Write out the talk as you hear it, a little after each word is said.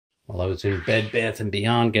While I was in Bed Bath &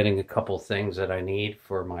 Beyond getting a couple things that I need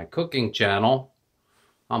for my cooking channel,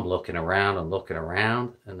 I'm looking around,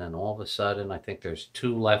 and then all of a sudden, I think there's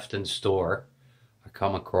 2 left in store. I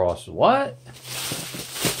come across what?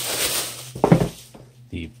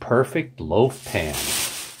 The Perfect Loaf Pan.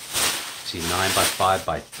 See,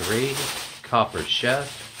 9x5x3, copper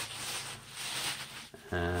chef,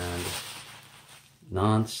 and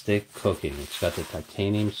non-stick cooking. It's got the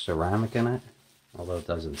titanium ceramic in it, although it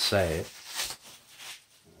doesn't say it.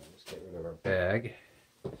 Let's get rid of our bag.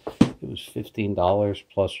 It was $15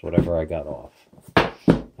 plus whatever I got off. I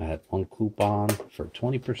had one coupon for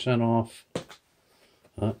 20% off.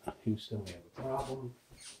 Houston, we have a problem.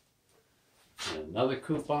 And another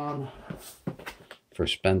coupon for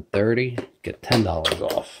spend 30, get $10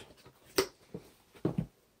 off.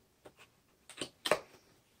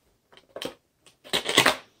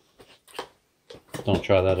 Don't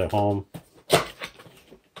try that at home.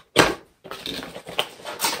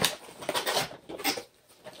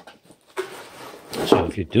 So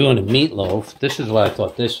if you're doing a meatloaf, this is why I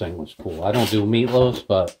thought this thing was cool. I don't do meatloaves,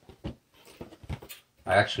 but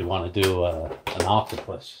I actually want to do an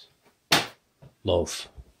octopus loaf.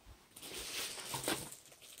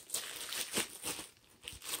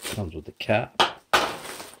 Comes with the cap.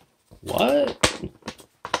 What?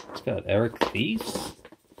 It's got Eric Thies.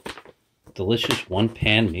 Delicious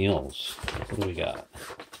one-pan meals. What do we got?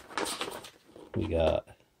 We got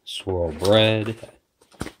swirl bread.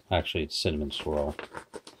 Actually, it's cinnamon swirl.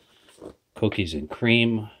 Cookies and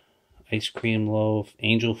cream. Ice cream loaf.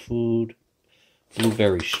 Angel food.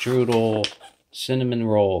 Blueberry strudel. Cinnamon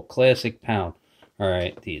roll. Classic pound.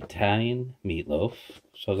 Alright, the Italian meatloaf.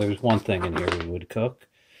 So there's one thing in here we would cook.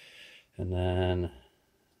 And then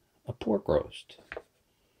a pork roast.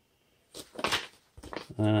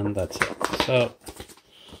 And that's it. So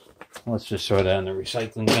let's just throw that in the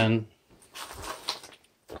recycling bin.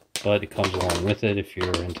 But it comes along with it if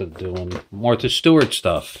you're into doing Martha Stewart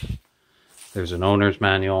stuff. There's an owner's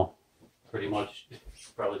manual. Pretty much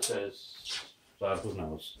probably says, who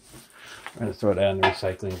knows. I'm going to throw that in the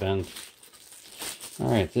recycling bin.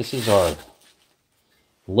 Alright, this is our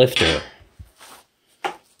lifter.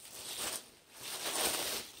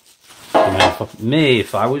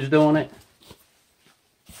 If I was doing it,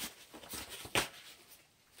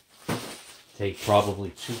 take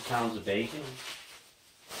probably 2 pounds of bacon.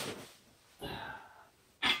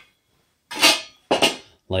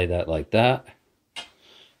 Lay that like that.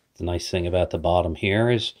 The nice thing about the bottom here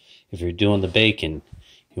is if you're doing the bacon,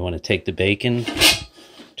 you want to take the bacon,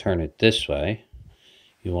 turn it this way.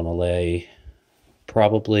 You want to lay,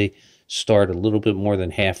 probably start a little bit more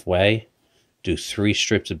than halfway. Do 3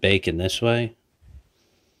 strips of bacon this way.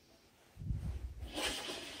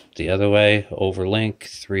 The other way, overlink,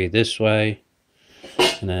 3 this way.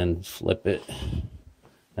 And then flip it.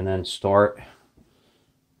 And then start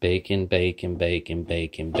bacon, bacon, bacon,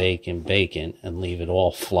 bacon, bacon, bacon, and leave it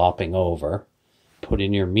all flopping over. Put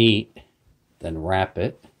in your meat, then wrap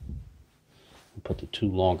it. And put the 2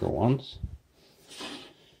 longer ones.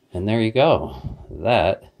 And there you go.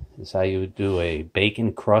 That is how you would do a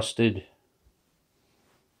bacon crusted,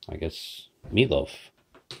 I guess, meatloaf.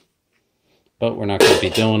 But we're not going to be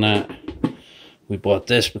doing that. We bought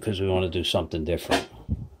this because we want to do something different.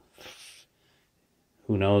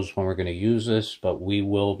 Who knows when we're going to use this, but we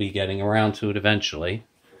will be getting around to it eventually.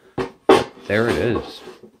 There it is.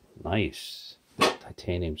 Nice.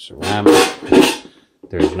 Titanium ceramic.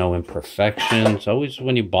 There's no imperfections. Always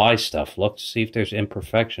when you buy stuff, look to see if there's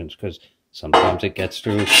imperfections, because sometimes it gets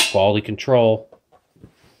through quality control.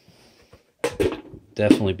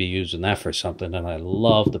 Definitely be using that for something. And I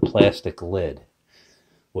love the plastic lid.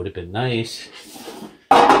 Would have been nice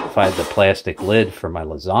if I had the plastic lid for my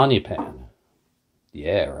lasagna pan.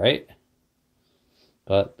 Yeah, right?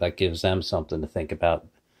 But that gives them something to think about,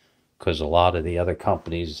 because a lot of the other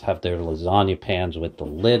companies have their lasagna pans with the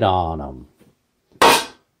lid on them.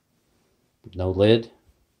 No lid,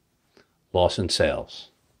 loss in sales.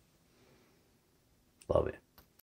 Love it.